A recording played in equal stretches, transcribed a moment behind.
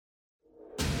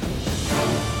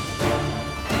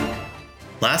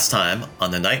Last time on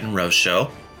the Knight and Rose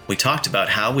Show, we talked about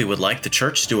how we would like the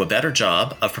church to do a better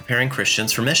job of preparing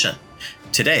Christians for mission.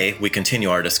 Today, we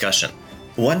continue our discussion.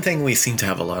 One thing we seem to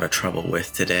have a lot of trouble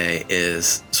with today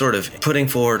is sort of putting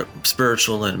forward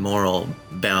spiritual and moral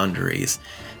boundaries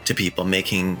to people,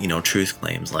 making, truth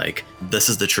claims like, this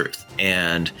is the truth,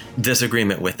 and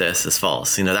disagreement with this is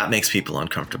false. That makes people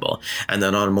uncomfortable. And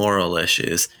then on moral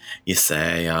issues, you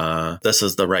say, this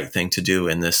is the right thing to do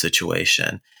in this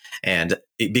situation. And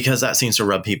because that seems to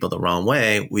rub people the wrong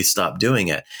way, we stop doing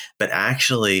it. But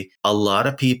actually, a lot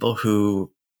of people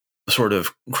who sort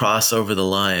of cross over the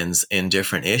lines in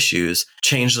different issues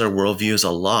change their worldviews a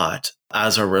lot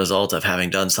as a result of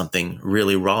having done something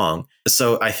really wrong.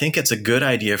 So I think it's a good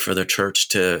idea for the church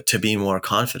to be more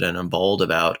confident and bold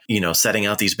about, setting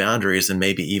out these boundaries and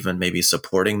maybe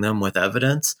supporting them with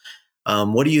evidence.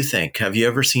 What do you think? Have you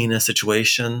ever seen a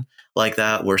situation like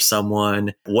that where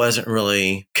someone wasn't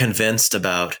really convinced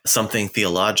about something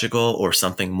theological or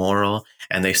something moral,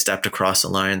 and they stepped across a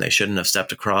line they shouldn't have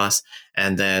stepped across,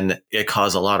 and then it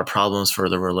caused a lot of problems for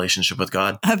the relationship with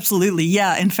God? Absolutely.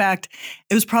 Yeah. In fact,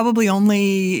 it was probably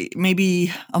only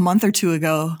maybe a month or two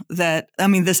ago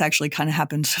this actually kind of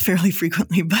happens fairly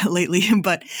frequently, but lately,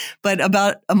 but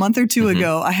about a month or two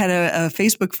ago, I had a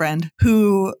Facebook friend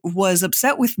who was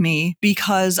upset with me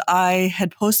because I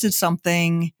had posted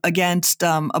something against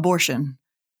abortion.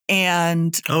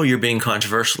 And oh, you're being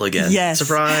controversial again. Yes.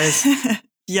 Surprise.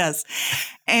 Yes.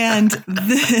 And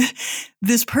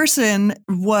this person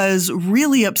was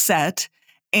really upset.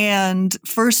 And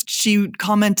first she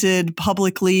commented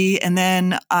publicly, and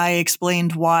then I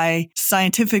explained why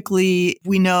scientifically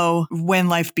we know when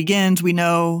life begins. We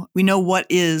know what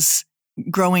is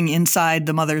growing inside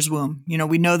the mother's womb.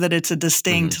 We know that it's a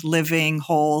distinct, living,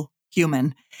 whole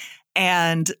human.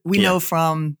 And we know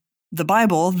from the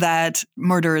Bible that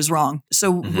murder is wrong.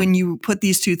 So when you put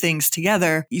these two things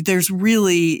together, there's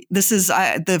really,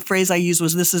 the phrase I used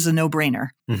was, this is a no-brainer.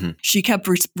 She kept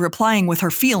replying with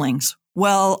her feelings.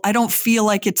 Well, I don't feel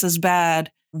like it's as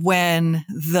bad when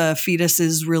the fetus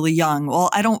is really young. Well,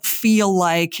 I don't feel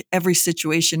like every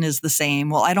situation is the same.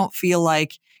 Well, I don't feel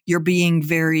like you're being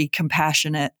very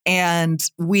compassionate. And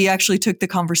we actually took the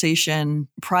conversation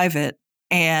private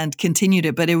and continued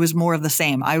it, but it was more of the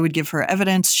same. I would give her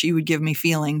evidence. She would give me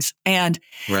feelings. And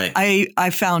I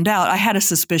found out, I had a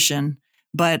suspicion,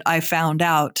 but I found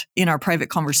out in our private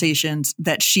conversations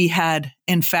that she had,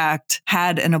 in fact,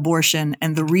 had an abortion.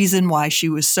 And the reason why she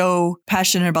was so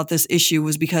passionate about this issue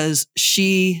was because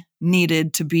she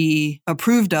needed to be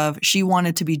approved of. She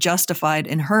wanted to be justified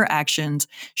in her actions.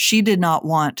 She did not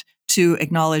want to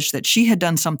acknowledge that she had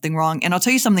done something wrong. And I'll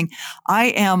tell you something, I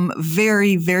am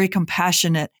very, very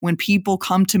compassionate when people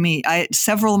come to me.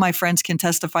 Several of my friends can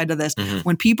testify to this.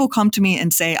 When people come to me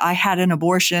and say, I had an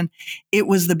abortion, it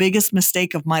was the biggest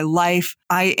mistake of my life.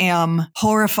 I am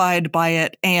horrified by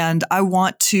it. And I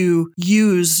want to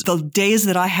use the days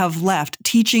that I have left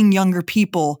teaching younger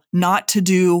people not to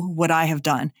do what I have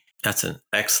done. That's an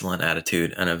excellent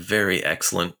attitude and a very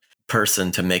excellent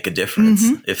person to make a difference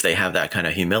if they have that kind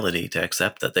of humility to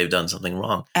accept that they've done something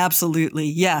wrong. Absolutely.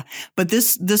 Yeah. But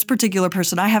this particular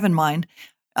person I have in mind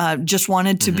just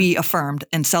wanted to be affirmed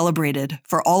and celebrated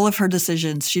for all of her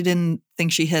decisions. She didn't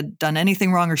think she had done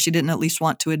anything wrong, or she didn't at least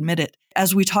want to admit it.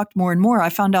 As we talked more and more, I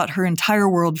found out her entire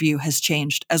worldview has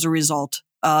changed as a result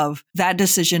of that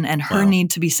decision and her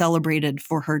need to be celebrated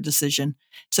for her decision.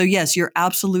 So yes, you're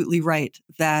absolutely right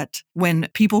that when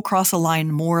people cross a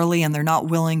line morally and they're not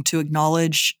willing to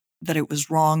acknowledge that it was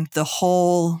wrong, the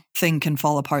whole thing can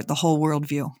fall apart, the whole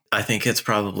worldview. I think it's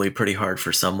probably pretty hard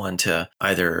for someone to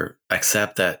either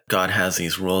accept that God has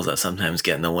these rules that sometimes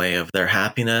get in the way of their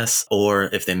happiness, or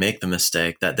if they make the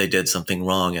mistake that they did something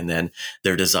wrong and then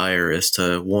their desire is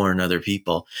to warn other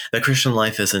people. The Christian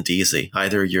life isn't easy.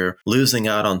 Either you're losing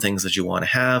out on things that you want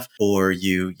to have, or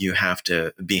you have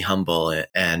to be humble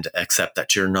and accept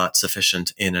that you're not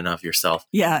sufficient in and of yourself.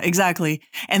 Yeah, exactly.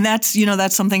 And that's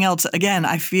something else. Again,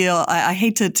 I feel I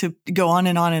hate to go on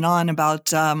and on and on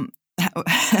about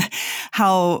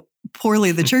how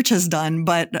poorly the church has done,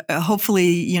 but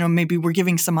hopefully, maybe we're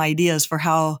giving some ideas for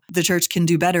how the church can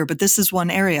do better. But this is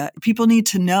one area. People need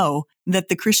to know that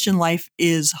the Christian life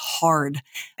is hard.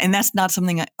 And that's not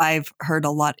something I've heard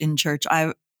a lot in church.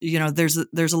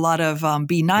 There's a lot of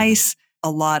be nice,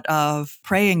 a lot of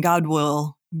pray and God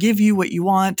will give you what you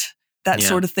want, that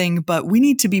sort of thing. But we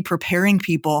need to be preparing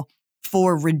people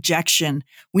for rejection.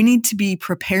 We need to be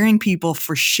preparing people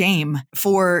for shame,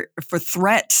 for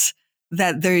threats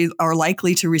that they are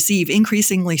likely to receive,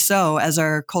 increasingly so as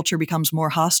our culture becomes more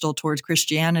hostile towards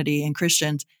Christianity and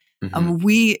Christians.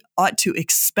 We ought to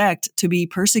expect to be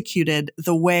persecuted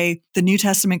the way the New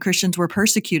Testament Christians were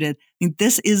persecuted. I mean,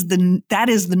 that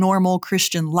is the normal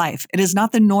Christian life. It is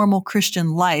not the normal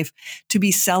Christian life to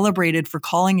be celebrated for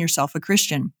calling yourself a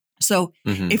Christian. So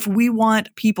if we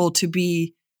want people to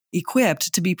be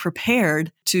equipped, to be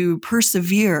prepared to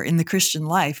persevere in the Christian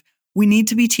life, we need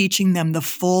to be teaching them the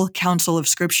full counsel of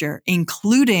Scripture,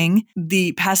 including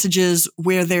the passages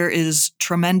where there is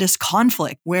tremendous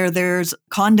conflict, where there's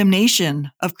condemnation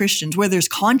of Christians, where there's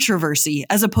controversy,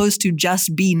 as opposed to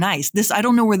just be nice. I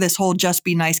don't know where this whole just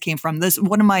be nice came from.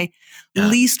 One of my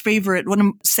least favorite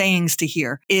sayings to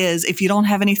hear is, if you don't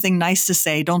have anything nice to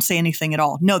say, don't say anything at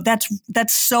all. No, that's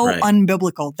so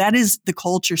unbiblical. That is the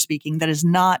culture speaking. That is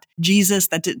not Jesus.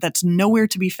 That's nowhere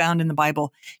to be found in the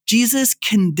Bible. Jesus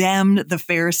condemned the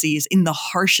Pharisees in the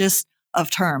harshest of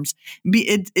terms.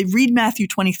 Read Matthew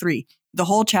 23, the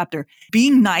whole chapter.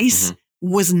 Being nice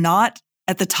was not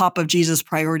at the top of Jesus'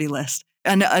 priority list.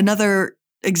 And another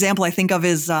example I think of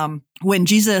is when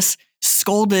Jesus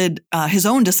scolded his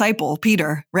own disciple,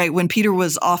 Peter, right? When Peter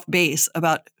was off base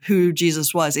about who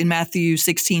Jesus was in Matthew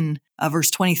 16,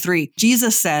 verse 23,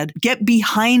 Jesus said, "Get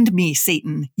behind me,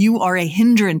 Satan. You are a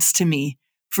hindrance to me,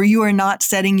 for you are not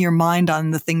setting your mind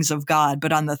on the things of God,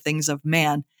 but on the things of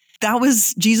man." That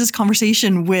was Jesus'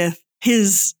 conversation with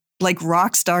his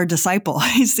rock star disciple.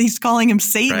 He's calling him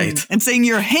Satan and saying,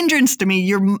 "You're a hindrance to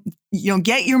me.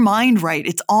 Get your mind right.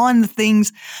 It's on the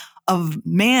things of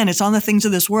man. It's on the things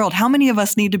of this world." How many of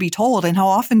us need to be told, and how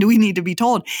often do we need to be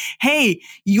told, hey,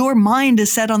 your mind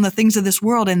is set on the things of this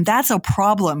world, and that's a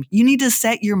problem. You need to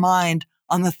set your mind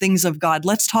on the things of God.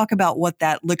 Let's talk about what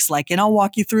that looks like, and I'll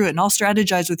walk you through it, and I'll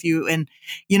strategize with you, and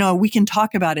we can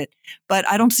talk about it. But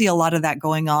I don't see a lot of that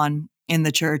going on in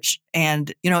the church,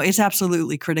 and it's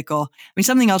absolutely critical. I mean,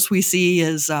 something else we see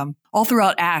is all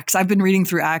throughout Acts. I've been reading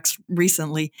through Acts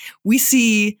recently. We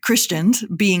see Christians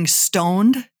being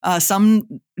stoned,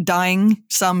 some dying,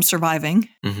 some surviving.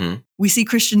 We see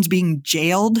Christians being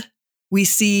jailed. We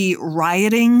see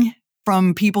rioting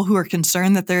from people who are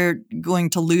concerned that they're going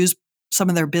to lose some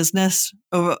of their business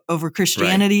over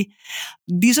Christianity.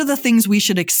 These are the things we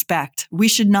should expect. We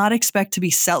should not expect to be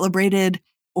celebrated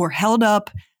or held up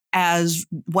as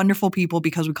wonderful people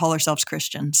because we call ourselves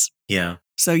Christians. Yeah.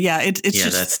 So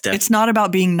it's not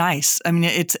about being nice. I mean,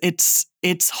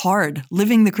 it's hard.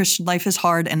 Living the Christian life is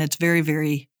hard, and it's very,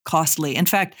 very costly. In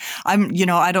fact,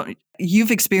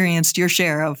 you've experienced your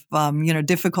share of,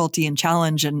 difficulty and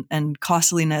challenge and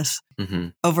costliness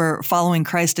over following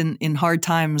Christ in hard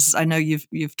times. I know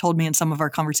you've told me in some of our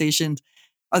conversations.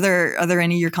 Are there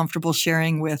any you're comfortable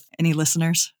sharing with any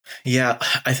listeners? Yeah,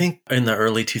 I think in the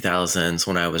early 2000s,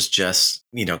 when I was just,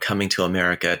 coming to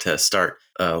America to start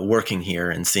working here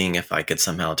and seeing if I could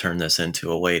somehow turn this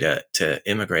into a way to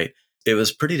immigrate, it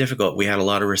was pretty difficult. We had a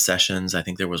lot of recessions. I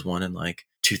think there was one in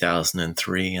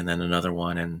 2003 and then another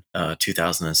one in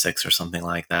 2006 or something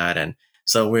like that. And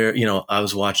so I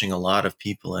was watching a lot of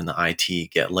people in the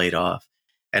IT get laid off,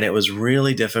 and it was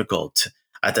really difficult.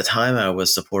 At the time, I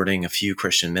was supporting a few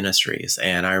Christian ministries,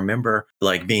 and I remember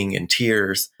being in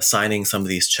tears, signing some of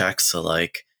these checks to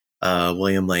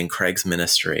William Lane Craig's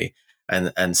ministry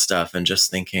and stuff, and just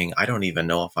thinking, I don't even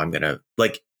know if I'm going to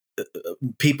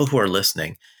people who are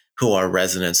listening, who are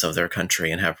residents of their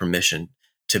country and have permission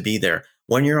to be there.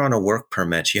 When you're on a work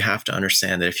permit, you have to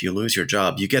understand that if you lose your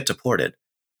job, you get deported.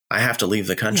 I have to leave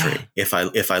the country if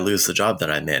I lose the job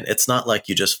that I'm in. It's not like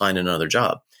you just find another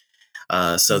job.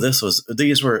 So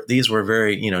these were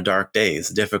very, dark days,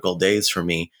 difficult days for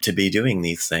me to be doing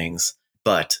these things.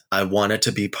 But I wanted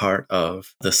to be part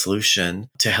of the solution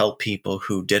to help people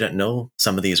who didn't know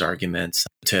some of these arguments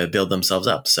to build themselves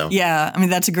up. So, yeah, I mean,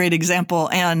 that's a great example.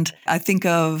 And I think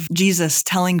of Jesus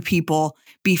telling people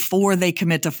before they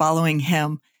commit to following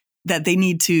him that they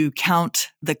need to count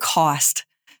the cost.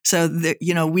 So that,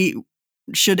 we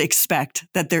should expect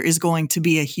that there is going to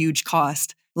be a huge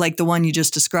cost, like the one you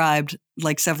just described,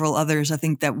 like several others, I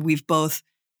think that we've both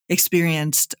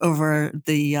experienced over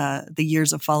the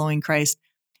years of following Christ.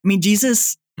 I mean,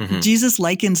 Jesus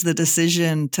likens the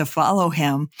decision to follow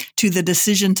him to the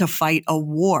decision to fight a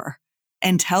war,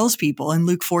 and tells people in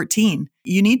Luke 14,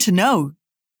 you need to know,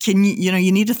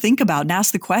 you need to think about and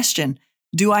ask the question,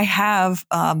 do I have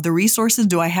the resources?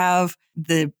 Do I have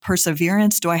the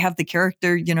perseverance? Do I have the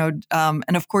character?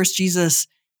 And of course, Jesus,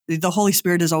 the Holy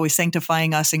Spirit is always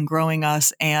sanctifying us and growing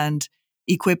us and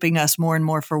equipping us more and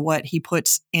more for what he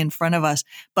puts in front of us.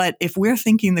 But if we're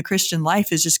thinking the Christian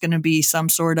life is just going to be some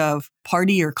sort of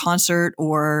party or concert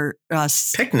or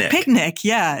picnic,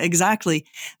 yeah, exactly.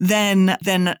 Then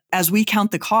as we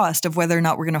count the cost of whether or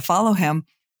not we're going to follow him,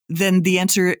 then the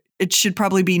answer it should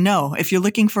probably be no. If you're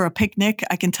looking for a picnic,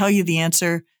 I can tell you the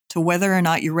answer to whether or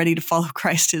not you're ready to follow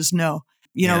Christ is no.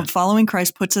 Following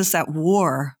Christ puts us at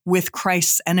war with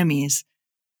Christ's enemies.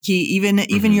 Even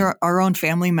our own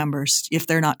family members, if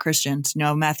they're not Christians.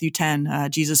 Matthew 10,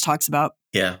 Jesus talks about,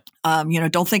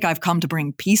 don't think I've come to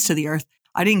bring peace to the earth.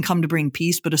 I didn't come to bring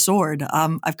peace, but a sword.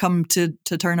 I've come to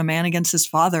turn a man against his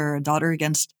father, a daughter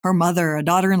against her mother, a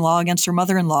daughter-in-law against her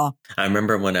mother-in-law. I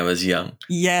remember when I was young.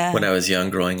 Yeah. When I was young,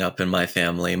 growing up in my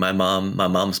family, my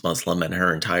mom's Muslim, and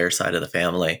her entire side of the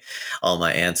family, all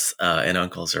my aunts and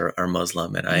uncles are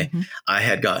Muslim. And I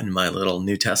had gotten my little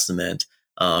New Testament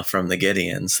from the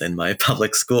Gideons in my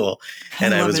public school.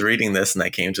 And I was reading this, and I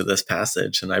came to this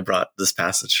passage, and I brought this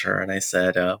passage to her, and I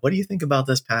said, what do you think about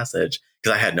this passage?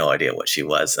 Because I had no idea what she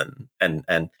was, and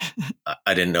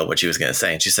I didn't know what she was going to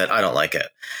say. And she said, I don't like it.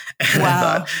 And I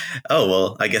thought, oh,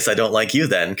 well, I guess I don't like you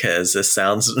then, because this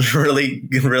sounds really,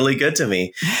 really good to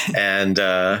me. And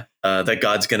that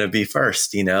God's going to be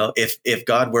first. If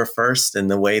God were first in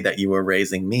the way that you were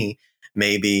raising me,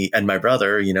 maybe, and my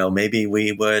brother, maybe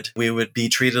we would be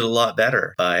treated a lot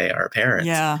better by our parents.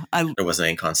 Yeah. There wasn't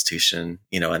any constitution,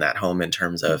 in that home in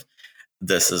terms of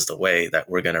this is the way that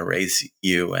we're going to raise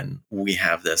you, and we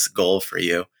have this goal for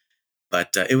you.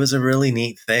 But it was a really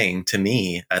neat thing to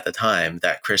me at the time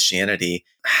that Christianity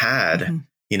had,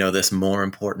 this more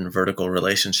important vertical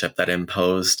relationship that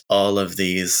imposed all of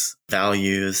these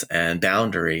values and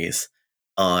boundaries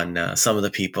on some of the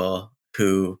people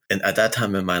who, at that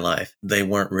time in my life, they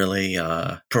weren't really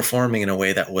performing in a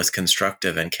way that was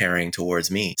constructive and caring towards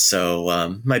me.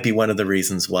 So might be one of the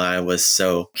reasons why I was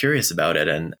so curious about it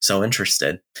and so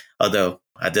interested. Although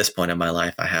at this point in my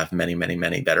life, I have many, many,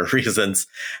 many better reasons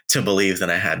to believe than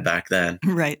I had back then.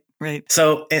 Right.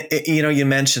 So, you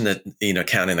mentioned that,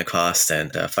 counting the cost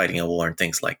and fighting a war and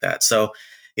things like that. So,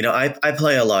 I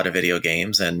play a lot of video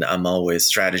games, and I'm always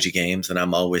strategy games, and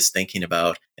I'm always thinking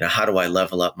about, how do I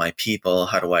level up my people?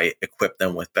 How do I equip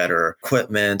them with better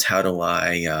equipment? How do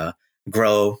I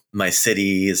grow my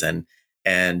cities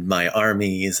and my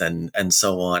armies and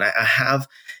so on? I have,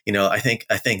 I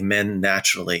think men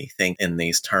naturally think in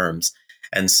these terms.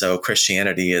 And so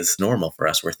Christianity is normal for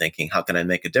us. We're thinking, how can I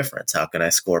make a difference? How can I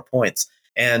score points?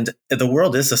 And the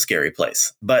world is a scary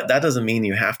place, but that doesn't mean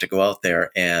you have to go out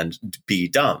there and be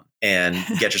dumb and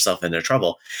get yourself into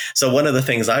trouble. So one of the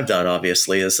things I've done,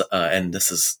 obviously, is, and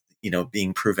this is,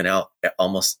 being proven out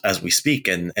almost as we speak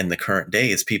in the current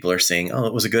days, people are saying, oh,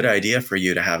 it was a good idea for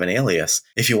you to have an alias.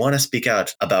 If you want to speak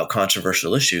out about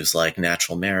controversial issues like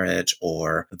natural marriage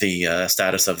or the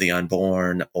status of the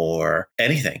unborn or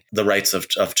anything, the rights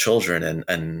of children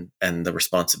and the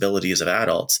responsibilities of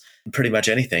adults, pretty much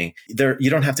anything,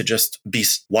 you don't have to just be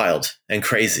wild and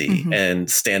crazy and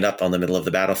stand up on the middle of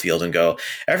the battlefield and go,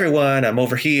 everyone, I'm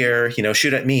over here,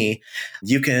 shoot at me.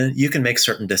 You can make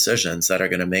certain decisions that are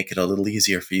going to make it a little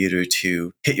easier for you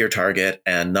to hit your target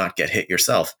and not get hit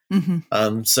yourself.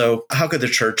 So how could the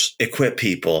church equip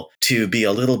people to be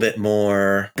a little bit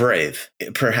more brave,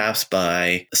 perhaps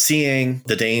by seeing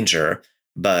the danger,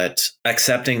 but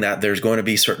accepting that there's going to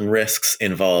be certain risks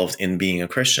involved in being a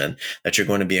Christian, that you're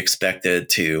going to be expected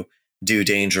to do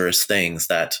dangerous things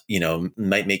that,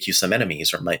 might make you some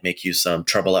enemies or might make you some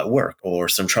trouble at work or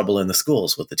some trouble in the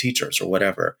schools with the teachers or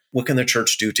whatever? What can the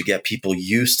church do to get people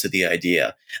used to the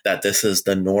idea that this is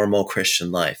the normal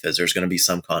Christian life, as there's going to be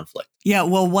some conflict? Yeah,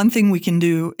 well, one thing we can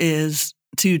do is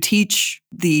to teach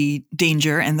the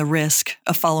danger and the risk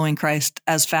of following Christ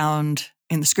as found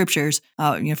in the scriptures.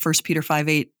 1 Peter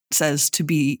 5:8 says to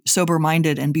be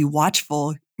sober-minded and be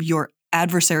watchful. Your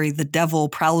adversary, the devil,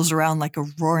 prowls around like a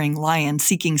roaring lion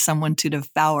seeking someone to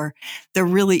devour. There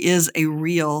really is a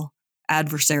real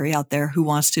adversary out there who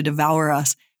wants to devour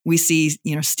us. We see,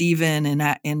 Stephen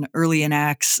in early in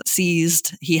Acts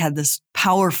seized. He had this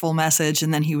powerful message,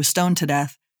 and then he was stoned to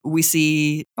death. We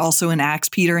see also in Acts,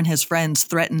 Peter and his friends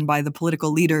threatened by the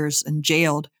political leaders and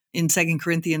jailed. In 2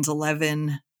 Corinthians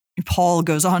 11, Paul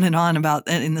goes on and on about,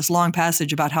 in this long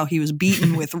passage, about how he was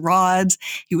beaten with rods,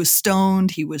 he was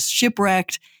stoned, he was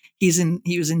shipwrecked, he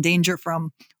was in danger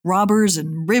from robbers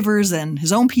and rivers and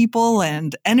his own people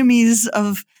and enemies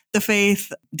of the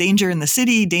faith, danger in the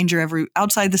city, danger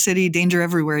outside the city, danger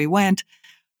everywhere he went,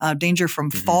 danger from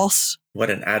false. What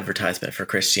an advertisement for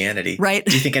Christianity. Right.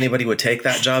 Do you think anybody would take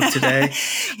that job today?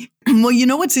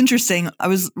 Well, what's interesting? I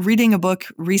was reading a book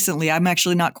recently. I'm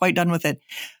actually not quite done with it.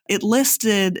 It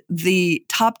listed the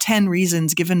top 10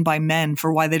 reasons given by men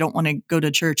for why they don't want to go to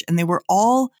church. And they were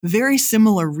all very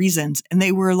similar reasons. And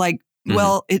they were like,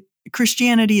 well,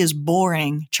 Christianity is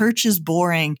boring. Church is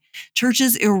boring. Church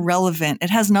is irrelevant. It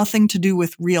has nothing to do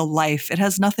with real life. It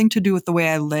has nothing to do with the way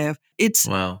I live. It's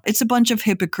a bunch of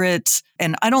hypocrites,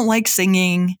 and I don't like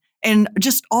singing, and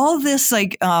just all this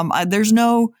there's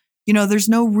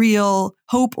no real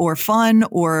hope or fun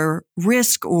or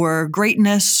risk or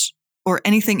greatness or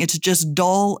anything. It's just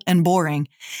dull and boring.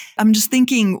 I'm just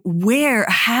thinking,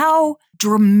 how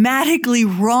dramatically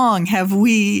wrong have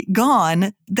we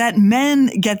gone that men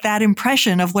get that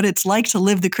impression of what it's like to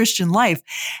live the Christian life?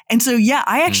 And so,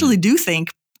 I actually do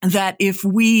think that if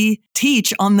we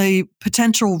teach on the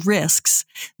potential risks,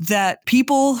 that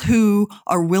people who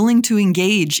are willing to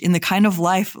engage in the kind of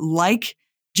life like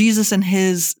Jesus and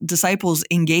his disciples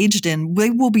engaged in, they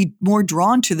will be more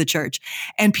drawn to the church.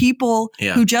 And people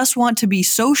who just want to be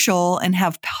social and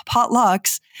have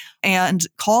potlucks and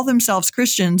call themselves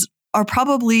Christians are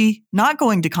probably not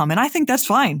going to come. And I think that's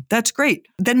fine. That's great.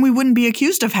 Then we wouldn't be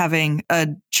accused of having a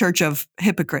church of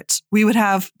hypocrites. We would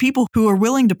have people who are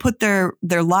willing to put their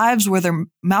lives where their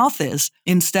mouth is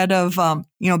instead of,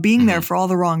 being there for all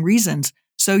the wrong reasons.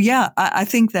 So I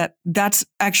think that that's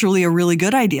actually a really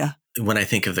good idea. When I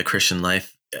think of the Christian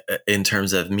life in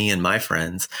terms of me and my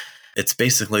friends, it's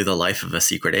basically the life of a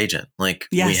secret agent.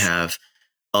 We have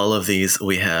all of these,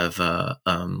 we're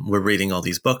reading all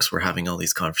these books, we're having all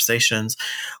these conversations,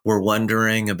 we're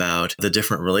wondering about the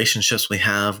different relationships we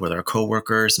have with our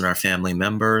coworkers and our family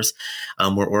members.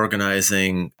 We're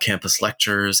organizing campus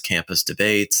lectures, campus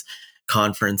debates,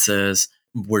 conferences.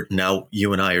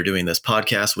 You and I are doing this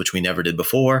podcast, which we never did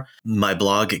before. My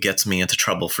blog gets me into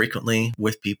trouble frequently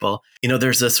with people.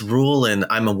 There's this rule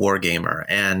I'm a war gamer,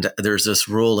 and there's this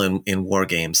rule in war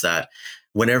games that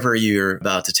whenever you're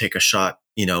about to take a shot,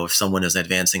 if someone is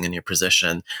advancing in your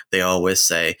position, they always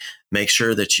say, make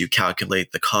sure that you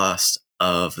calculate the cost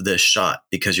of this shot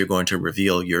because you're going to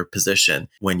reveal your position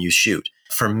when you shoot.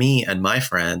 For me and my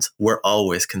friends, we're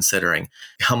always considering,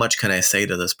 how much can I say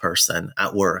to this person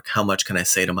at work? How much can I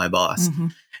say to my boss? Mm-hmm.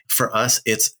 For us,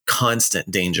 it's constant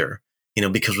danger,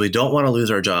 because we don't want to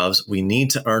lose our jobs. We need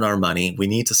to earn our money. We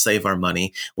need to save our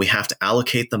money. We have to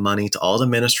allocate the money to all the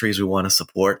ministries we want to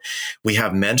support. We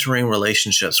have mentoring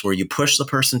relationships where you push the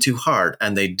person too hard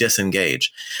and they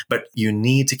disengage. But you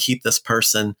need to keep this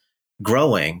person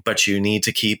growing, but you need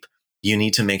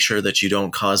to make sure that you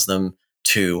don't cause them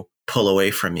to pull away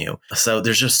from you. So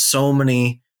there's just so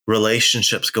many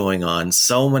relationships going on,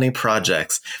 so many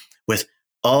projects with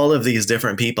all of these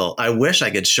different people. I wish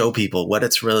I could show people what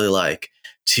it's really like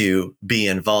to be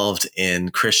involved in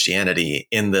Christianity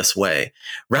in this way,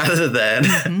 rather than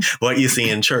what you see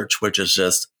in church, which is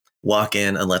just walk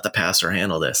in and let the pastor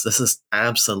handle this. This is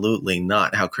absolutely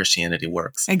not how Christianity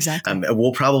works. Exactly.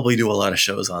 We'll probably do a lot of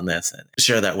shows on this and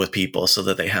share that with people so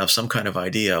that they have some kind of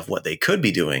idea of what they could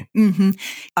be doing. Mm-hmm.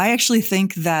 I actually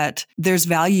think that there's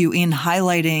value in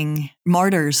highlighting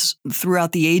martyrs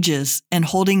throughout the ages and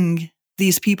holding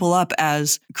these people up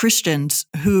as Christians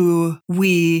who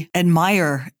we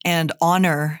admire and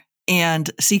honor and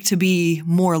seek to be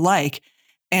more like.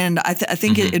 And I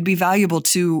think it'd be valuable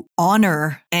to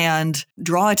honor and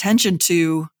draw attention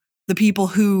to the people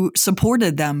who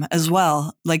supported them as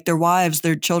well, like their wives,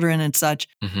 their children and such.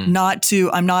 Mm-hmm.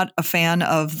 I'm not a fan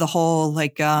of the whole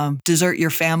desert your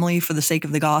family for the sake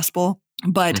of the gospel.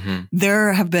 But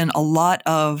there have been a lot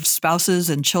of spouses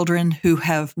and children who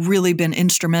have really been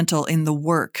instrumental in the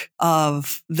work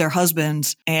of their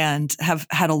husbands and have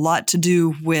had a lot to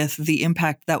do with the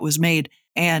impact that was made,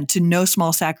 and to no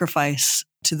small sacrifice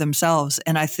to themselves.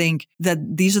 And I think that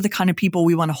these are the kind of people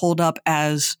we want to hold up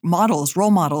as models,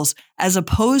 role models, as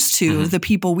opposed to the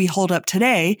people we hold up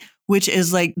today, which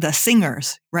is like the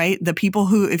singers, right? The people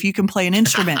who, if you can play an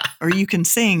instrument or you can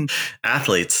sing.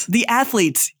 Athletes. The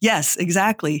athletes. Yes,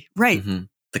 exactly. Right. Mm-hmm.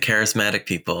 The charismatic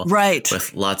people. Right.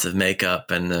 With lots of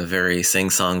makeup and very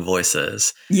sing-song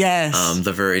voices. Yes.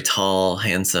 The very tall,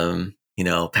 handsome,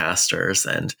 pastors.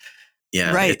 And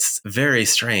It's very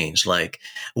strange.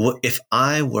 If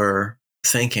I were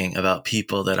thinking about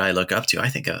people that I look up to,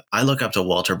 I look up to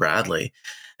Walter Bradley.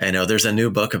 I know there's a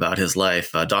new book about his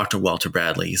life, Dr. Walter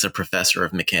Bradley. He's a professor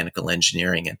of mechanical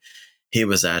engineering, and he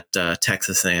was at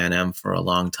Texas A&M for a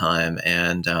long time.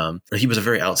 And he was a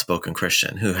very outspoken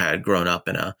Christian who had grown up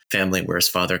in a family where his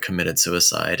father committed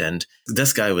suicide. And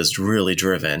this guy was really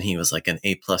driven. He was like an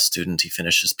A+ student. He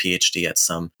finished his PhD at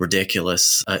some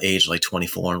ridiculous age, like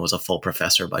 24, and was a full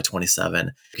professor by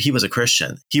 27. He was a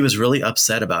Christian. He was really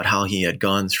upset about how he had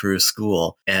gone through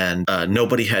school and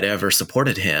nobody had ever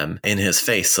supported him in his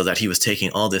faith, so that he was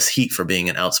taking all this heat for being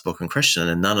an outspoken Christian,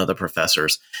 and none of the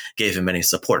professors gave him any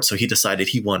support. So he decided decided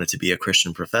he wanted to be a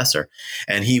Christian professor.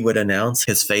 And he would announce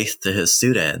his faith to his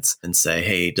students and say,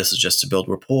 hey, this is just to build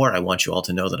rapport. I want you all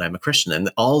to know that I'm a Christian.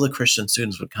 And all the Christian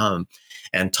students would come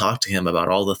and talk to him about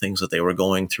all the things that they were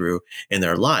going through in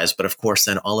their lives. But of course,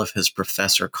 then all of his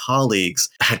professor colleagues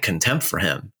had contempt for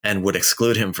him and would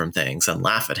exclude him from things and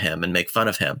laugh at him and make fun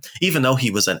of him, even though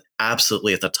he was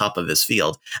absolutely at the top of his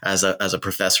field as a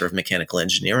professor of mechanical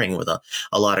engineering with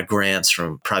a lot of grants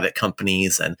from private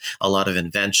companies and a lot of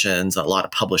inventions, a lot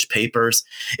of published papers.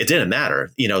 It didn't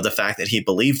matter. The fact that he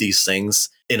believed these things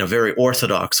in a very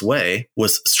orthodox way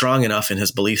was strong enough in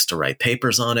his beliefs to write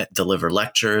papers on it, deliver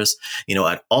lectures,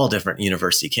 at all different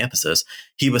university campuses.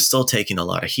 He was still taking a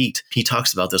lot of heat. He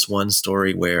talks about this one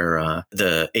story where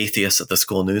the atheists at the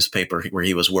school newspaper where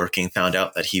he was working found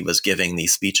out that he was giving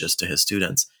these speeches to his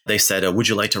students. They said, would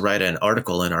you like to write an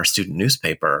article in our student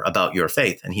newspaper about your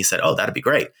faith? And he said, oh, that'd be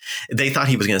great. They thought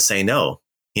he was going to say no,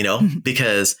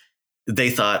 because they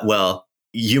thought, well,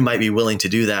 you might be willing to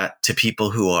do that to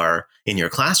people who are in your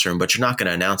classroom, but you're not going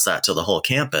to announce that to the whole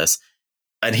campus.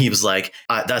 And he was like,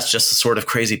 that's just the sort of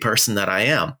crazy person that I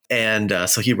am. And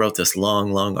so he wrote this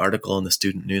long, long article in the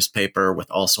student newspaper with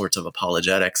all sorts of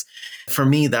apologetics. For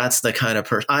me, that's the kind of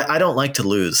person I don't like to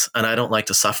lose, and I don't like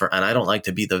to suffer, and I don't like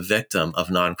to be the victim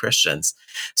of non-Christians.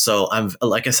 So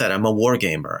like I said, I'm a war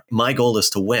gamer. My goal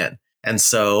is to win. And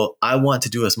so I want to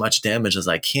do as much damage as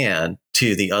I can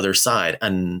to the other side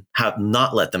and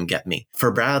not let them get me.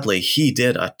 For Bradley, he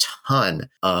did a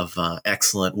ton of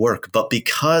excellent work, but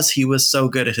because he was so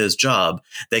good at his job,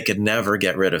 they could never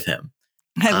get rid of him.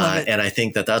 I love it. And I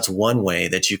think that that's one way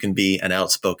that you can be an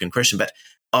outspoken Christian. But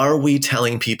are we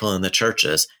telling people in the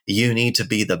churches, you need to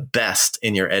be the best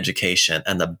in your education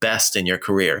and the best in your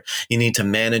career? You need to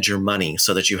manage your money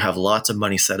so that you have lots of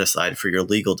money set aside for your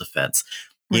legal defense.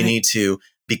 You Right. need to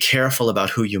be careful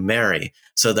about who you marry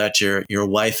so that your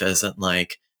wife isn't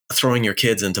like throwing your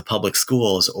kids into public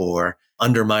schools or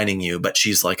undermining you, but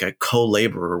she's like a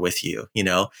co-laborer with you,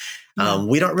 Yeah.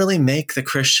 We don't really make the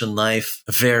Christian life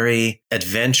very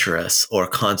adventurous or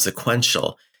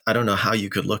consequential. I don't know how you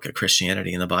could look at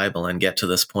Christianity in the Bible and get to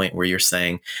this point where you're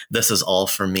saying, this is all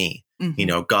for me.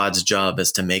 Mhm. God's job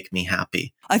is to make me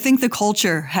happy. I think the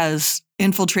culture has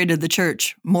infiltrated the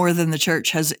church more than the church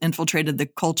has infiltrated the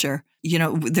culture.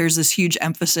 There's this huge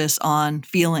emphasis on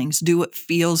feelings. Do what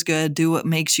feels good. Do what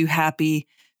makes you happy.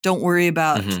 Don't worry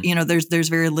about, there's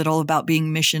very little about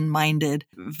being mission minded,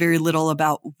 very little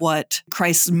about what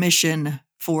Christ's mission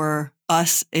for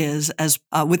us is as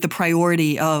with the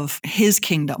priority of his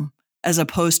kingdom, as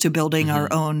opposed to building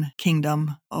our own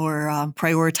kingdom or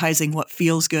prioritizing what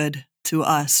feels good to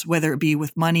us, whether it be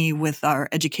with money, with our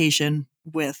education,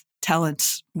 with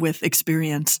talents, with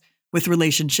experience, with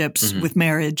relationships, with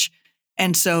marriage.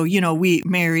 And so, we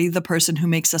marry the person who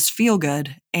makes us feel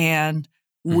good, and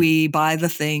we buy the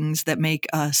things that make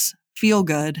us feel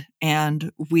good,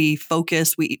 and we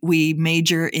focus, we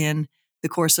major in the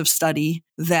course of study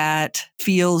that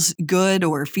feels good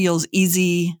or feels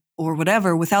easy or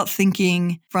whatever, without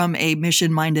thinking from a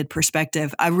mission-minded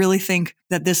perspective. I really think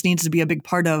that this needs to be a big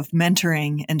part of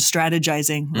mentoring and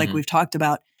strategizing, like we've talked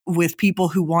about, with people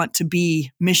who want to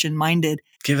be mission-minded.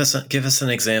 Give us an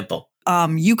example.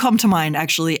 You come to mind,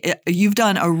 actually. You've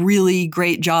done a really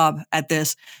great job at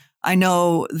this. I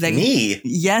know that— Me?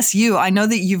 Yes, you. I know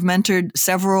that you've mentored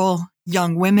several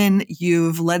young women.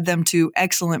 You've led them to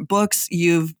excellent books.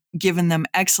 You've given them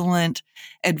excellent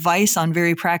advice on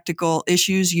very practical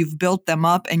issues. You've built them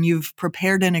up, and you've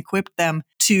prepared and equipped them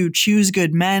to choose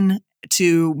good men,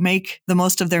 to make the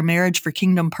most of their marriage for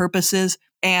kingdom purposes.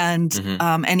 And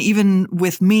and even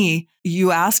with me,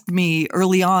 you asked me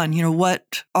early on,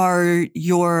 what are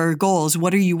your goals?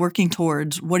 What are you working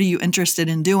towards? What are you interested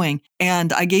in doing?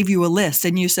 And I gave you a list,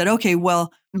 and you said, okay,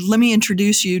 well, let me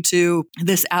introduce you to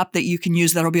this app that you can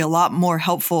use that'll be a lot more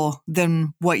helpful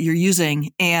than what you're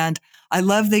using. And I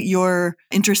love that you're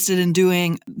interested in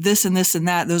doing this and this and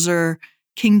that. Those are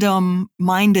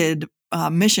kingdom-minded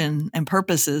mission and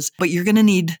purposes, but you're going to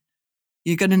need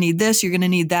this, you're going to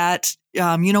need that.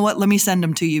 You know what? Let me send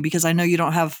them to you because I know you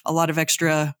don't have a lot of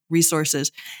extra resources.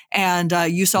 And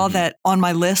you saw that on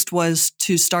my list was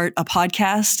to start a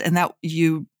podcast, and that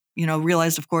you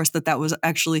realized, of course, that was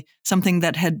actually something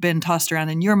that had been tossed around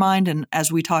in your mind. And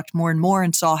as we talked more and more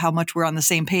and saw how much we're on the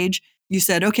same page, you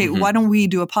said, okay, why don't we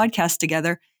do a podcast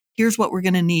together? Here's what we're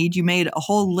going to need. You made a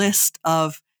whole list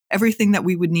of everything that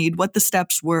we would need, what the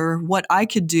steps were, what I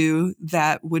could do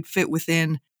that would fit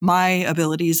within my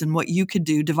abilities and what you could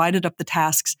do, divided up the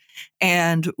tasks,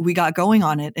 and we got going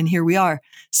on it. And here we are.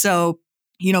 So,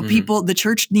 people, the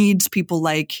church needs people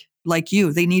like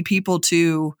you. They need people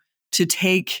to to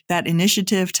take that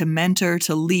initiative, to mentor,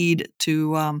 to lead,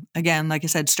 to, again, like I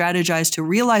said, strategize, to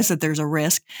realize that there's a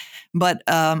risk, but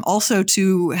also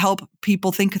to help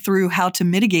people think through how to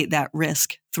mitigate that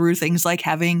risk through things like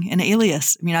having an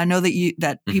alias. I mean, I know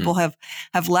that people have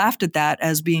laughed at that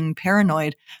as being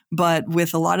paranoid, but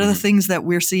with a lot of the things that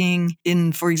we're seeing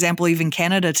in, for example, even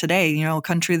Canada today, a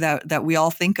country that we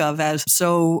all think of as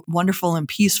so wonderful and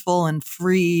peaceful and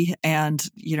free, and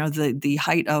the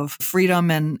height of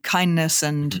freedom and kindness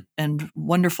and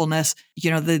wonderfulness.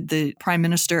 The Prime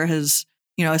Minister has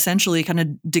essentially kind of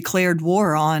declared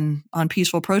war on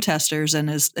peaceful protesters and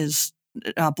is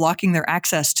blocking their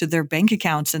access to their bank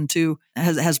accounts and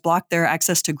has blocked their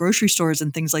access to grocery stores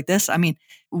and things like this. I mean,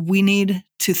 we need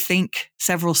to think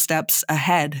several steps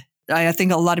ahead. I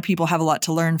think a lot of people have a lot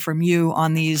to learn from you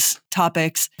on these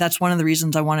topics. That's one of the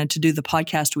reasons I wanted to do the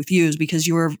podcast with you, is because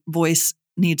your voice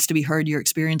needs to be heard. Your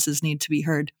experiences need to be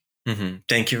heard. Mm-hmm.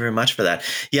 Thank you very much for that.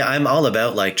 Yeah, I'm all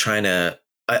about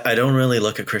I don't really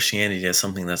look at Christianity as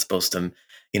something that's supposed to,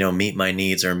 meet my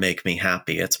needs or make me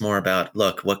happy. It's more about,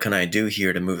 look, what can I do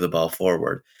here to move the ball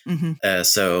forward?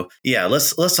 So yeah,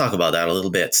 let's talk about that a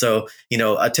little bit. So,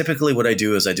 typically what I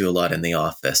do is I do a lot in the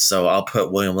office. So I'll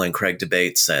put William Lane Craig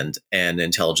debates and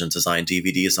intelligent design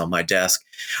DVDs on my desk.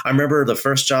 I remember the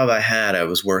first job I had, I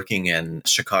was working in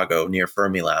Chicago near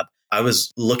Fermilab. I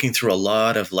was looking through a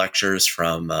lot of lectures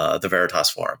from the Veritas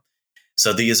Forum.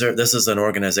 So this is an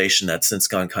organization that's since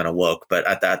gone kind of woke, but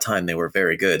at that time they were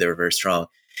very good. They were very strong.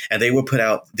 And they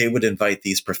would invite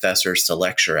these professors to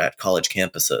lecture at college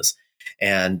campuses.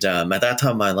 And at that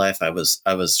time in my life, I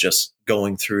was just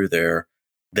going through their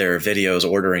videos,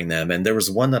 ordering them. And there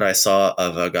was one that I saw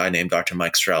of a guy named Dr.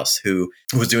 Mike Strauss, who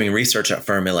was doing research at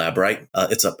Fermilab, right?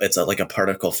 It's like a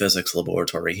particle physics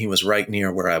laboratory. He was right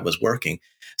near where I was working.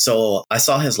 So I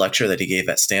saw his lecture that he gave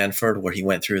at Stanford, where he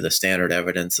went through the standard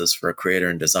evidences for a creator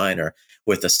and designer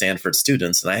with the Stanford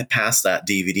students. And I had passed that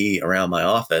DVD around my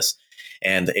office,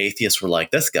 and the atheists were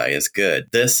like, this guy is good.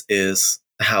 This is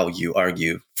how you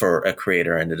argue for a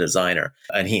creator and a designer.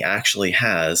 And he actually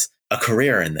has a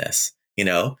career in this.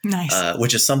 Nice.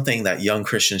 Which is something that young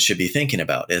Christians should be thinking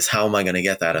about, is how am I going to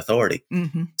get that authority?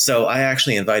 So I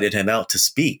actually invited him out to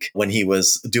speak when he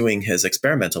was doing his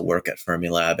experimental work at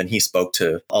Fermilab, and he spoke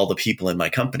to all the people in my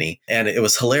company. And it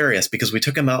was hilarious because we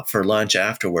took him out for lunch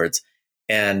afterwards.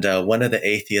 And one of the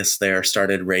atheists there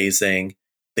started raising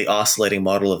the oscillating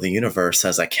model of the universe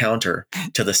as a counter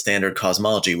to the standard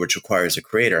cosmology, which requires a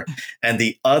creator. And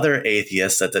the other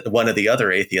atheist one of the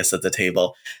other atheists at the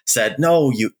table said, no,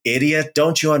 you idiot,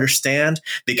 don't you understand?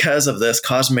 Because of this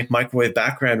cosmic microwave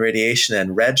background radiation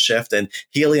and redshift and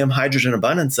helium hydrogen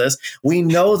abundances, we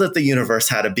know that the universe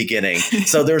had a beginning.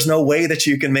 So there's no way that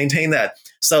you can maintain that.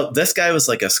 So this guy was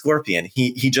like a scorpion.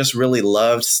 He just really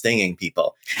loved stinging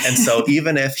people. And so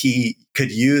even if he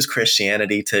could use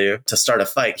Christianity to start a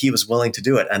fight, he was willing to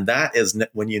do it. And that is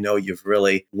when you've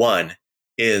really won,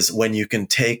 is when you can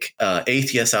take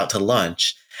atheists out to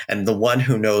lunch, and the one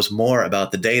who knows more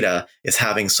about the data is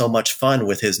having so much fun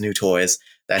with his new toys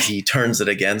that he turns it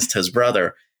against his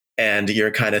brother. And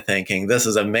you're kind of thinking, this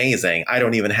is amazing. I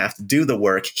don't even have to do the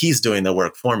work. He's doing the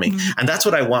work for me. And that's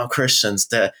what I want Christians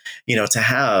to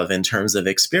have in terms of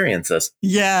experiences.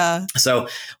 Yeah. So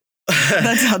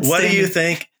that's outstanding.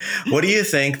 What do you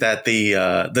think that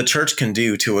the church can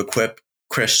do to equip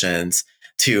Christians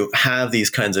to have these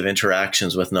kinds of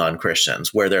interactions with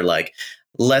non-Christians, where they're like,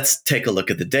 let's take a look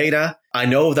at the data. I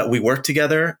know that we work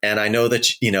together, and I know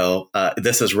that,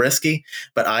 this is risky,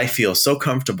 but I feel so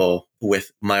comfortable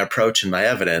with my approach and my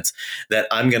evidence that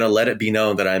I'm going to let it be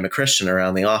known that I'm a Christian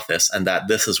around the office, and that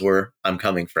this is where I'm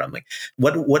coming from. Like,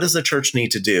 what does the church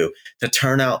need to do to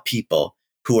turn out people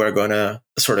who are going to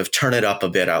sort of turn it up a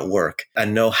bit at work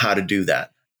and know how to do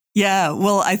that? Yeah,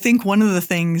 well, I think one of the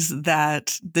things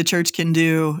that the church can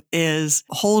do is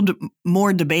hold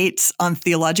more debates on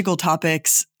theological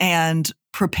topics and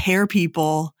prepare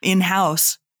people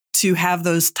in-house to have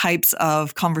those types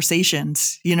of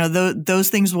conversations. Those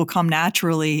things will come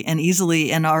naturally and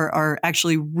easily and are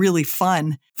actually really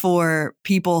fun for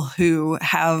people who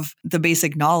have the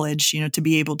basic knowledge, to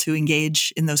be able to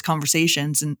engage in those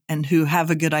conversations and who have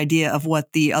a good idea of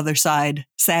what the other side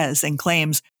says and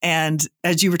claims. And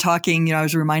as you were talking, I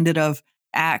was reminded of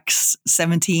Acts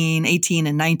 17, 18,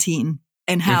 and 19,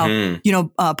 and how,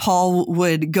 Paul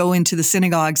would go into the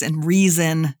synagogues and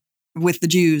reason with the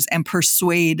Jews and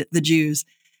persuade the Jews.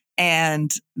 And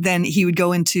then he would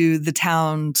go into the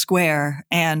town square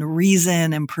and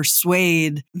reason and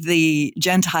persuade the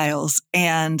Gentiles,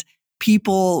 and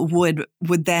people would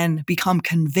then become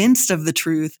convinced of the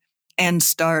truth and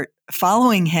start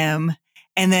following him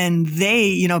And then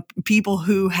people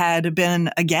who had been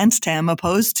against him,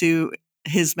 opposed to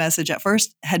his message at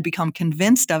first, had become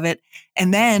convinced of it,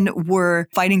 and then were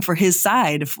fighting for his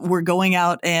side, were going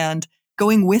out and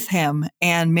going with him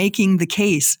and making the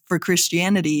case for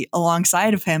Christianity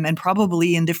alongside of him, and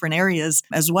probably in different areas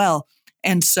as well.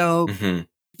 And so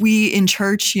we in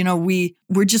church,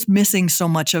 we're just missing so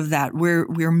much of that.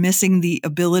 We're missing the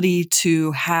ability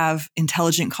to have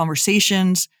intelligent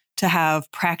conversations, to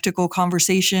have practical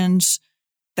conversations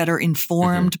that are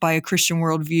informed by a Christian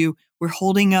worldview. We're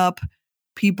holding up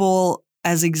people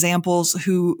as examples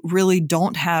who really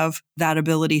don't have that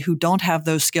ability, who don't have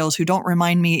those skills, who don't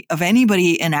remind me of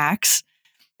anybody in Acts,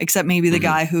 except maybe the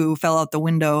guy who fell out the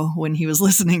window when he was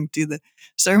listening to the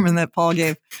sermon that Paul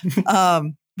gave.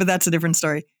 But that's a different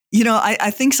story.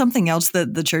 I think something else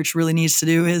that the church really needs to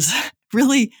do is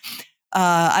really,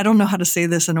 I don't know how to say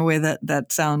this in a way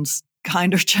that sounds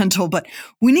kind or gentle, but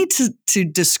we need to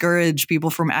discourage people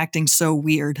from acting so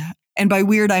weird. And by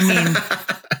weird,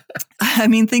 I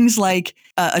mean things like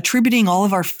attributing all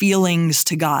of our feelings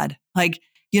to God. Like,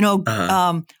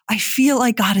 I feel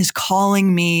like God is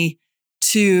calling me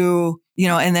to,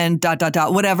 and then ...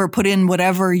 whatever, put in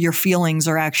whatever your feelings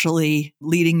are actually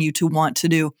leading you to want to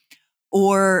do.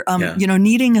 Or,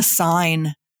 needing a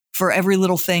sign for every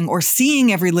little thing, or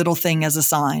seeing every little thing as a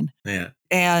sign. Yeah.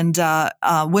 And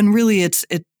when really it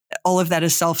all of that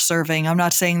is self-serving. I'm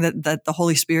not saying that the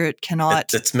Holy Spirit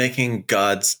cannot. It's making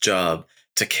God's job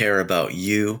to care about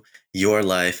you, your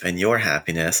life, and your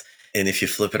happiness. And if you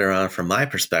flip it around from my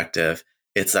perspective,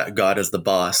 it's that God is the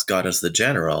boss, God is the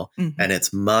general, and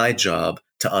it's my job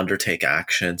to undertake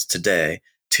actions today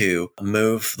to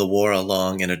move the war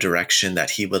along in a direction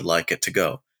that he would like it to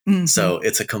go. So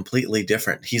it's a completely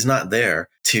different, he's not there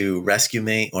to rescue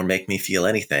me or make me feel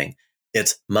anything.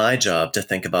 It's my job to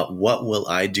think about what will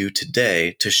I do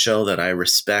today to show that I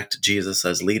respect Jesus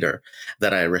as leader,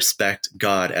 that I respect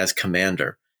God as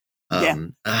commander.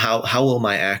 How will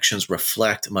my actions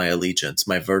reflect my allegiance,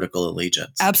 my vertical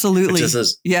allegiance? Absolutely.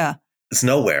 It's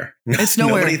nowhere. It's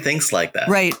nowhere. Nobody thinks like that.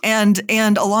 Right. And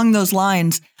along those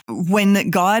lines,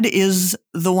 when God is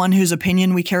the one whose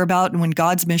opinion we care about, and when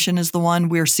God's mission is the one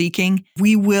we're seeking,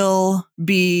 we will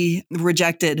be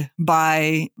rejected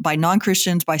by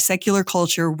non-Christians, by secular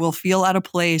culture. We'll feel out of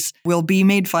place. We'll be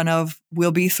made fun of.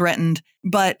 We'll be threatened.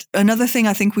 But another thing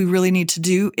I think we really need to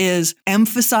do is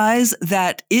emphasize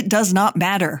that it does not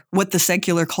matter what the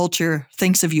secular culture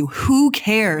thinks of you. Who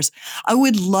cares?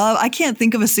 I can't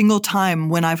think of a single time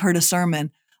when I've heard a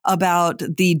sermon about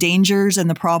the dangers and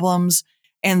the problems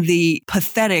and the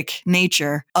pathetic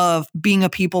nature of being a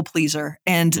people pleaser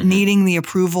and needing the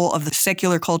approval of the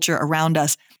secular culture around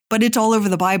us. But it's all over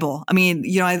the Bible. I mean,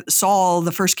 Saul,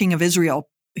 the first king of Israel,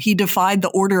 he defied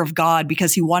the order of God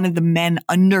because he wanted the men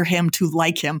under him to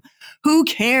like him. Who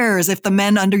cares if the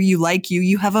men under you like you?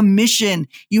 You have a mission.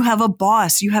 You have a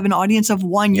boss. You have an audience of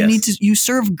one. You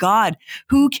serve God.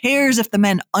 Who cares if the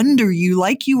men under you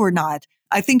like you or not?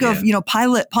 I think of,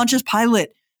 Pontius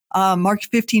Pilate. Mark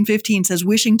 15:15 says,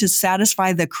 wishing to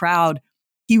satisfy the crowd,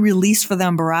 he released for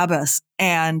them Barabbas,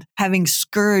 and having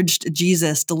scourged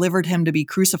Jesus, delivered him to be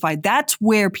crucified. That's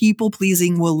where people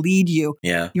pleasing will lead you.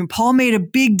 Yeah. Paul made a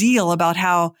big deal about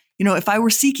how, if I were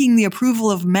seeking the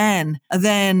approval of men,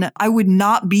 then I would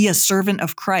not be a servant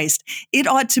of Christ. It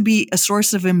ought to be a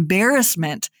source of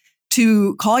embarrassment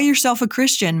to call yourself a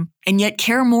Christian and yet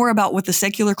care more about what the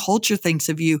secular culture thinks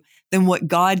of you than what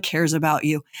God cares about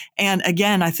you. And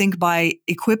again, I think by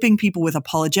equipping people with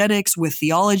apologetics, with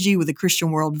theology, with a Christian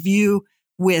worldview,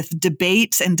 with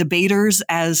debates and debaters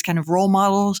as kind of role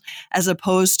models, as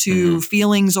opposed to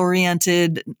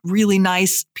feelings-oriented, really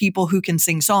nice people who can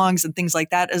sing songs and things like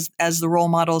that as the role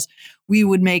models, we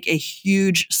would make a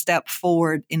huge step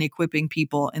forward in equipping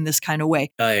people in this kind of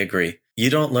way. I agree. You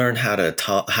don't learn how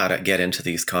to get into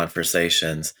these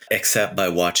conversations except by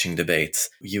watching debates.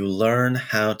 You learn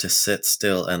how to sit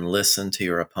still and listen to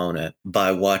your opponent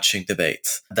by watching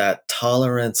debates. That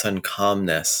tolerance and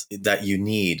calmness that you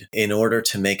need in order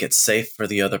to make it safe for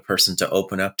the other person to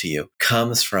open up to you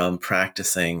comes from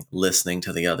practicing listening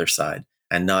to the other side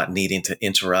and not needing to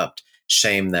interrupt,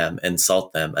 shame them,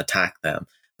 insult them, attack them.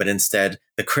 But instead,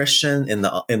 the Christian in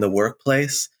the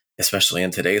workplace, especially in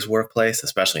today's workplace,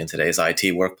 especially in today's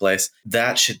IT workplace,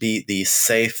 that should be the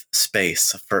safe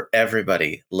space for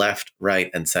everybody, left,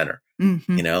 right, and center.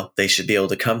 They should be able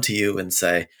to come to you and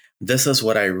say, this is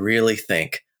what I really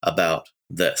think about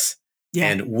this. Yeah.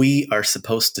 And we are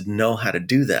supposed to know how to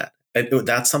do that. And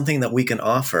that's something that we can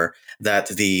offer that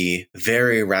the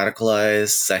very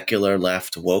radicalized, secular,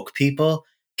 left, woke people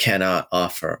cannot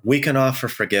offer. We can offer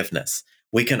forgiveness.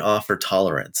 we can offer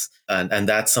tolerance. And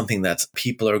that's something that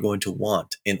people are going to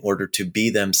want in order to be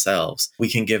themselves. We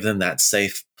can give them that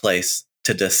safe place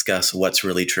to discuss what's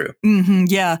really true.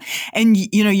 Yeah. And,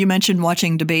 you mentioned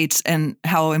watching debates and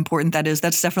how important that is.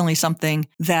 That's definitely something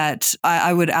that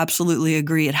I would absolutely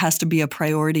agree. It has to be a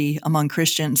priority among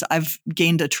Christians. I've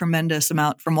gained a tremendous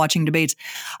amount from watching debates.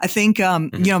 I think,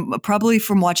 probably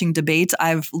from watching debates,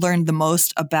 I've learned the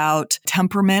most about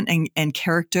temperament and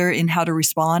character in how to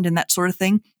respond and that sort of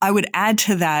thing. I would add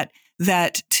to that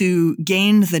to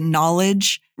gain the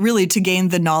knowledge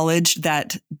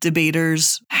that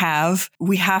debaters have,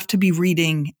 we have to be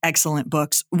reading excellent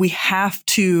books. We have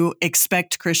to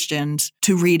expect Christians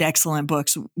to read excellent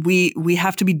books. We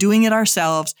have to be doing it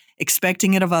ourselves,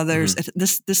 expecting it of others.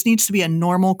 This needs to be a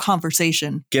normal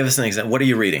conversation. Give us an example. What are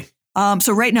you reading?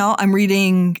 So right now I'm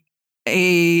reading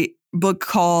a book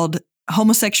called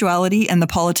Homosexuality and the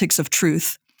Politics of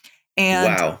Truth.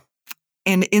 And wow.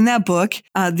 And in that book,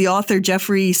 the author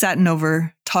Jeffrey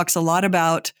Satinover talks a lot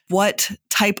about what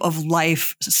type of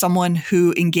life someone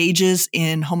who engages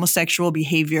in homosexual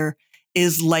behavior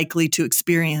is likely to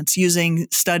experience using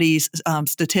studies,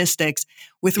 statistics.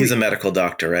 He's a medical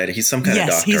doctor, right? He's some kind of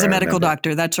doctor. Yes, he's a medical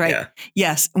doctor. That's right. Yeah.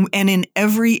 Yes. And in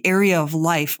every area of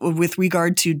life with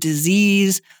regard to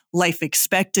disease, life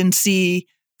expectancy,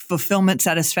 fulfillment,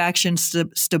 satisfaction,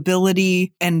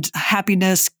 stability, and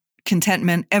happiness,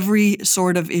 contentment, every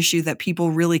sort of issue that people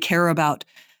really care about.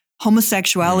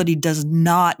 Homosexuality does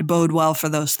not bode well for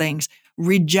those things.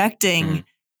 Rejecting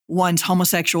one's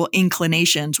homosexual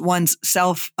inclinations, one's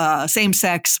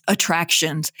same-sex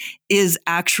attractions is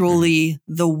actually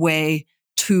the way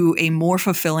to a more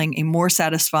fulfilling, a more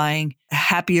satisfying,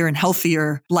 happier and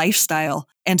healthier lifestyle.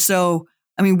 And so,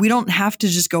 we don't have to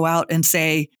just go out and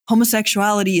say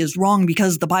homosexuality is wrong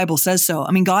because the Bible says so.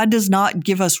 God does not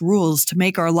give us rules to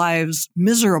make our lives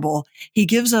miserable. He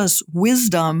gives us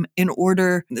wisdom in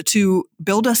order to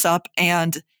build us up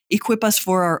and equip us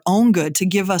for our own good, to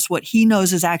give us what he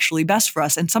knows is actually best for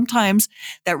us. And sometimes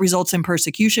that results in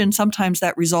persecution. Sometimes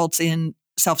that results in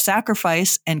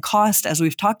self-sacrifice and cost, as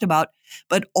we've talked about.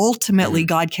 But ultimately,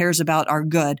 God cares about our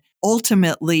good.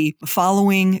 Ultimately,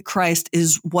 following Christ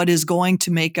is what is going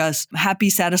to make us happy,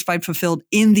 satisfied, fulfilled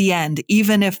in the end,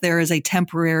 even if there is a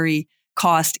temporary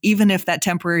cost, even if that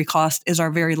temporary cost is our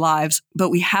very lives.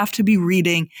 But we have to be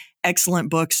reading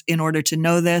excellent books in order to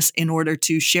know this, in order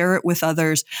to share it with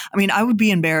others. I would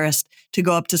be embarrassed to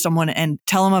go up to someone and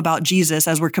tell them about Jesus,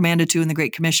 as we're commanded to in the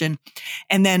Great Commission.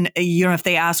 And then, if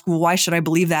they ask, well, why should I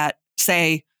believe that?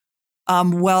 Say,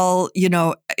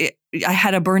 I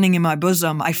had a burning in my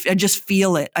bosom. I just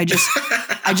feel it. I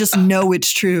just know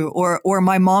it's true. Or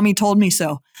my mommy told me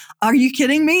so. Are you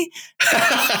kidding me?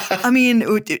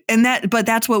 But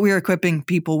that's what we're equipping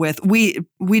people with. We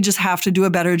just have to do a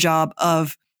better job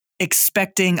of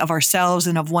expecting of ourselves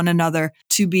and of one another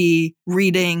to be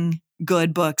reading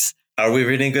good books. Are we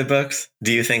reading good books?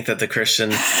 Do you think that the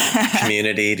Christian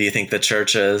community, do you think the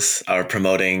churches are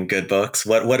promoting good books?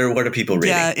 What are people reading?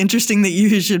 Yeah, interesting that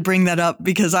you should bring that up,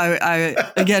 because I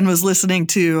again was listening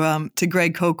to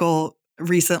Greg Koukl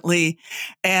recently,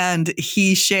 and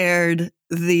he shared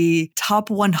the top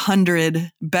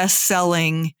 100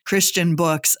 best-selling Christian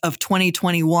books of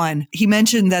 2021. He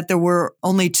mentioned that there were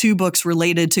only 2 books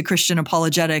related to Christian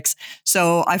apologetics.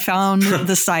 So I found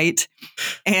the site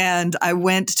and I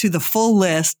went to the full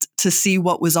list to see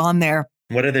what was on there.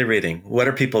 What are they reading? What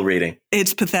are people reading?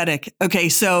 It's pathetic. Okay,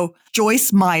 so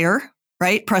Joyce Meyer,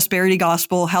 right? Prosperity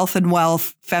Gospel, Health and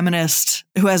Wealth, feminist,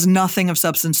 who has nothing of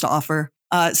substance to offer.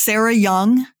 Sarah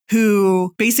Young,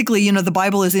 who basically, the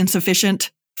Bible is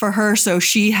insufficient for her, so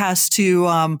she has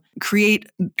to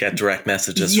get direct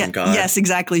messages from God. Yes,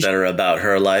 exactly. That are about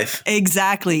her life.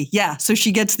 Exactly. Yeah. So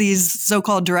she gets these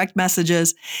so-called direct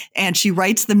messages and she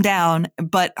writes them down,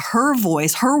 but her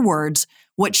voice, her words,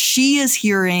 what she is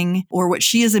hearing or what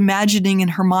she is imagining in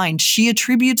her mind, she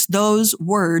attributes those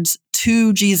words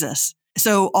to Jesus.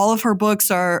 So all of her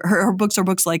books are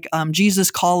books like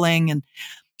Jesus Calling, and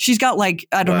she's got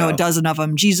a dozen of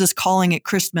them. Jesus Calling at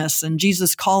Christmas, and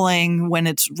Jesus Calling when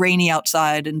it's rainy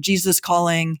outside, and Jesus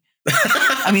Calling.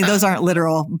 Those aren't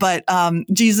literal, but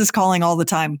Jesus Calling all the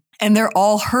time. And they're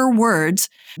all her words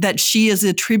that she is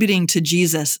attributing to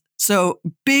Jesus. So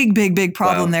big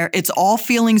problem there. It's all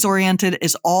feelings oriented.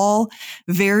 It's all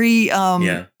very,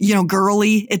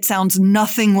 girly. It sounds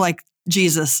nothing like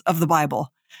Jesus of the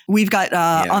Bible. We've got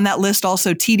on that list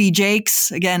also T.D.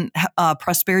 Jakes, again,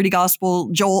 Prosperity Gospel,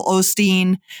 Joel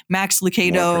Osteen, Max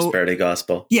Lucado. Prosperity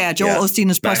Gospel. Yeah, Joel Osteen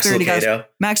is Prosperity Gospel.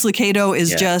 Max Lucado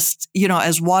is just,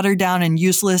 as watered down and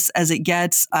useless as it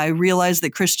gets. I realize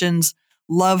that Christians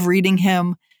love reading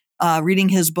him. reading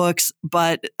his books.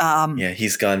 But yeah,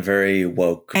 he's gone very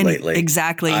woke lately.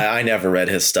 Exactly. I never read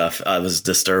his stuff. I was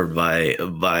disturbed by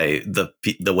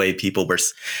the way people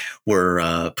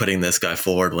were putting this guy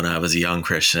forward when I was a young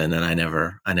Christian, and I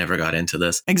never got into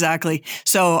this. Exactly.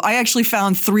 So I actually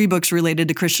found 3 books related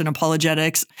to Christian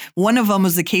apologetics. One of them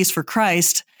was The Case for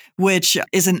Christ, which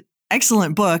is an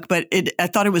excellent book, but I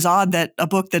thought it was odd that a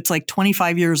book that's like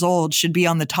 25 years old should be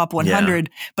on the top 100.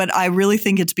 Yeah. But I really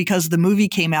think it's because the movie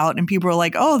came out and people were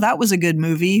like, oh, that was a good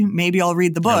movie. Maybe I'll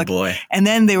read the book. Oh, boy. And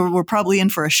then they were probably in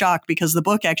for a shock because the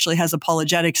book actually has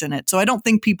apologetics in it. So I don't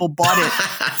think people bought it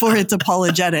for its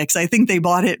apologetics. I think they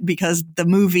bought it because the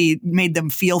movie made them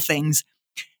feel things.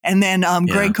 And then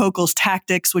Greg Koukl's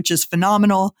Tactics, which is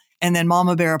phenomenal. And then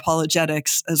Mama Bear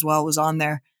Apologetics as well was on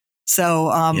there. So,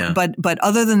 but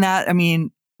other than that, I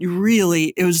mean,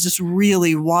 it was just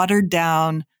really watered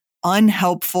down,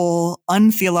 unhelpful,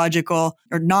 untheological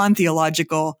or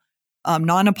non-theological,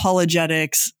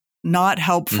 non-apologetics, not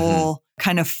helpful,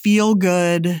 kind of feel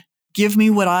good, give me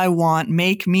what I want,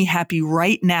 make me happy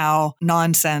right now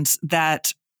nonsense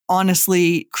that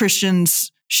honestly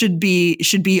Christians should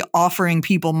be offering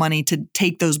people money to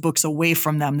take those books away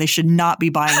from them. They should not be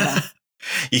buying them.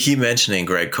 You keep mentioning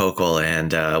Greg Koukl,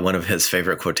 and one of my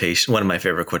favorite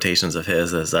quotations of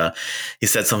his is he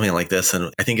said something like this,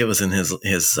 and I think it was in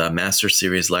his Master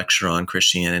Series lecture on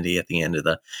Christianity at the end of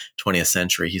the 20th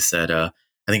century. He said, I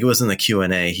think it was in the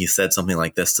Q&A, he said something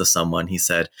like this to someone. He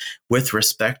said, with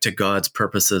respect to God's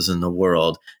purposes in the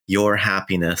world, your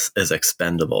happiness is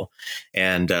expendable.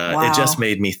 And It just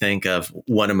made me think of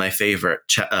one of my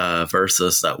favorite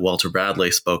verses that Walter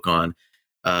Bradley spoke on.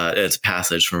 It's a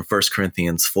passage from 1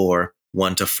 Corinthians 4,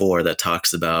 1-4 that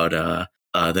talks about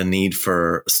the need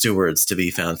for stewards to be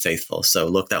found faithful. So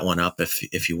look that one up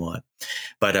if you want.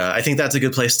 But I think that's a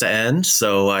good place to end.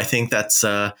 So I think that's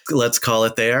let's call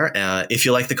it there. If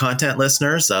you like the content,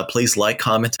 listeners, please like,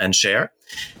 comment, and share.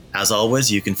 As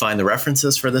always, you can find the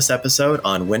references for this episode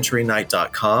on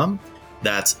winteryknight.com.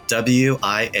 That's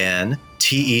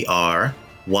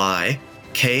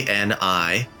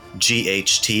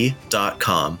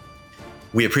WINTERYKNIGHT.com.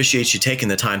 We appreciate you taking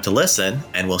the time to listen,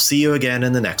 and we'll see you again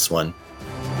in the next one.